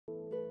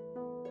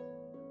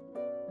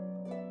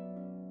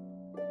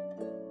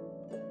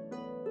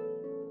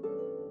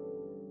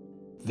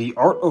The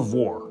Art of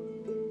War.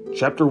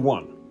 Chapter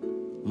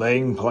 1.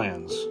 Laying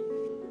Plans.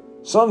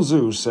 Sun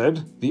Tzu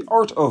said, "The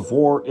art of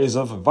war is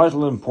of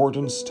vital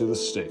importance to the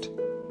state.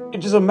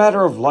 It is a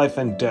matter of life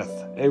and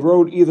death, a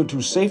road either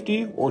to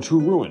safety or to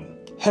ruin.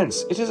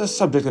 Hence, it is a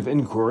subject of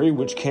inquiry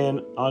which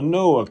can on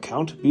no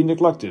account be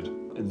neglected.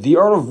 The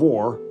art of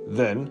war,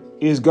 then,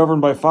 is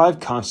governed by 5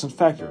 constant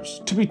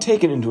factors, to be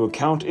taken into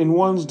account in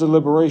one's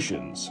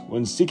deliberations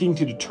when seeking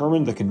to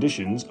determine the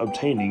conditions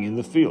obtaining in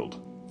the field.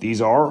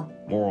 These are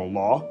moral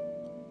law,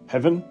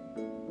 heaven,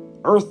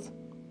 earth,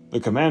 the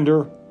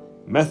commander,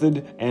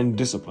 method, and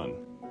discipline.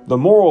 The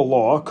moral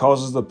law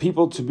causes the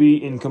people to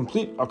be in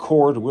complete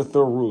accord with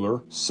their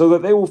ruler, so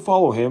that they will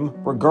follow him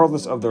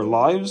regardless of their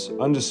lives,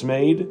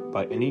 undismayed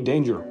by any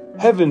danger.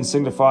 Heaven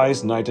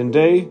signifies night and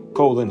day,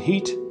 cold and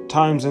heat,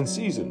 times and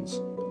seasons.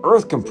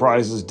 Earth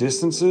comprises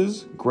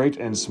distances, great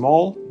and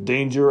small,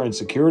 danger and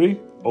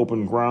security,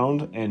 open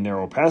ground and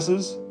narrow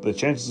passes, the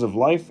chances of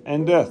life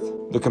and death.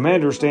 The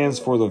commander stands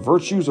for the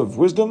virtues of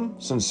wisdom,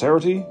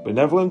 sincerity,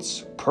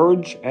 benevolence,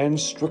 courage, and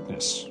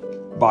strictness.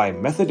 By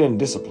method and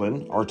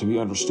discipline are to be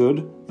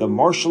understood the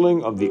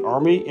marshalling of the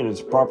army in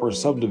its proper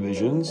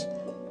subdivisions,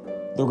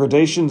 the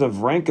gradations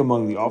of rank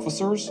among the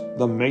officers,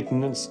 the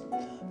maintenance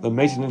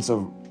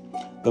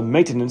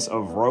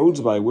of roads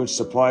by which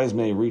supplies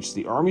may reach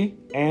the army,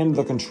 and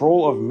the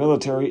control of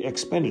military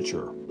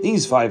expenditure.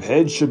 These 5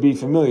 heads should be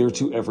familiar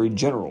to every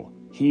general.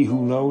 He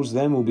who knows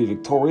them will be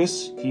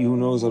victorious, he who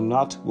knows them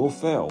not will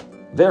fail.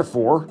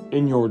 Therefore,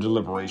 in your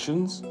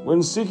deliberations,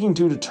 when seeking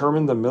to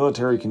determine the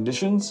military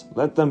conditions,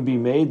 let them be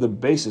made the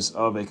basis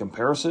of a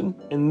comparison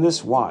in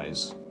this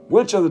wise.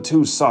 Which of the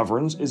 2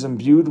 sovereigns is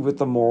imbued with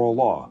the moral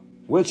law?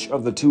 Which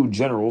of the 2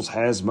 generals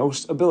has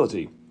most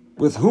ability?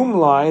 With whom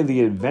lie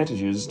the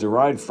advantages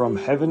derived from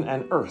heaven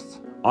and earth?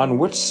 On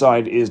which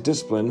side is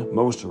discipline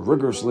most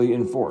rigorously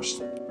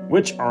enforced?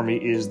 Which army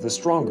is the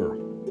stronger?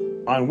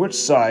 On which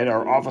side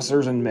are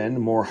officers and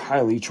men more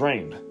highly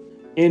trained?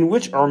 In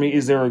which army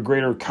is there a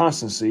greater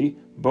constancy,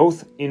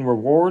 both in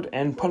reward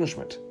and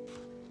punishment?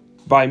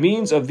 By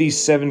means of these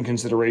 7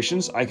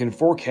 considerations, I can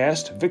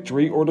forecast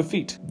victory or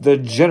defeat. The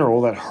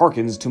general that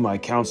hearkens to my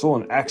counsel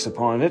and acts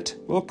upon it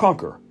will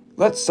conquer.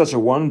 Let such a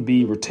one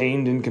be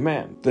retained in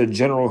command. The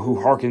general who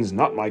hearkens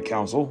not my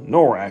counsel,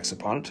 nor acts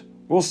upon it,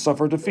 will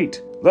suffer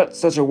defeat. Let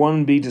such a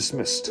one be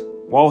dismissed.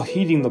 While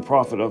heeding the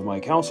profit of my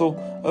counsel,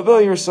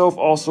 avail yourself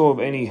also of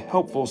any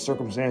helpful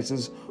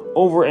circumstances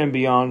over and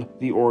beyond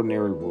the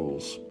ordinary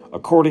rules.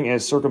 According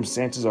as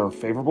circumstances are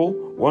favorable,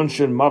 one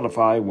should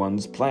modify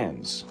one's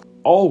plans.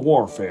 All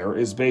warfare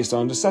is based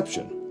on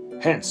deception.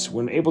 Hence,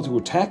 when able to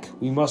attack,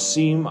 we must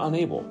seem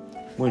unable.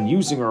 When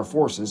using our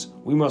forces,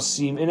 we must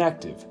seem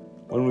inactive.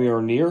 When we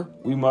are near,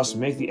 we must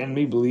make the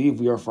enemy believe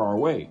we are far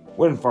away.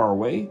 When far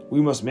away,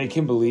 we must make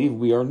him believe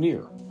we are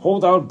near.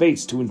 Hold out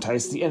baits to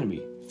entice the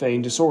enemy,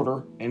 feign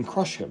disorder, and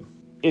crush him.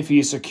 If he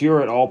is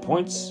secure at all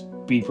points,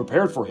 be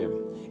prepared for him.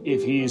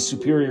 If he is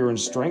superior in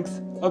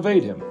strength,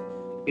 evade him.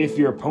 If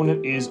your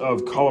opponent is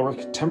of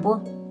choleric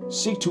temper,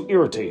 seek to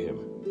irritate him.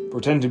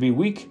 Pretend to be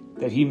weak,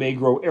 that he may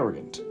grow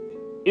arrogant.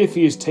 If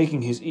he is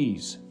taking his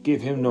ease,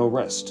 give him no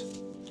rest.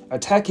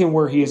 Attack him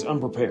where he is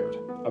unprepared.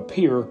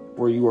 Appear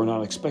where you are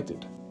not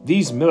expected.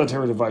 These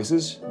military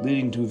devices,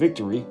 leading to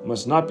victory,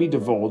 must not be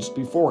divulged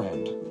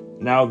beforehand.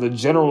 Now the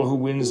general who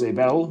wins a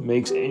battle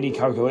makes any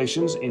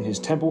calculations in his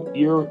temple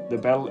ere the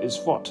battle is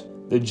fought.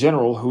 The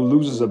general who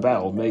loses a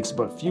battle makes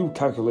but few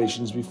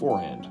calculations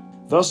beforehand.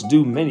 Thus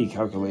do many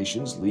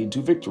calculations lead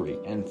to victory,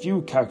 and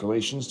few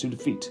calculations to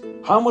defeat.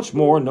 How much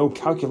more no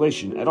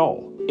calculation at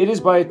all? It is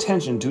by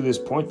attention to this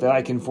point that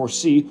I can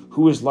foresee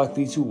who is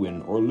likely to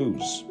win or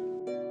lose.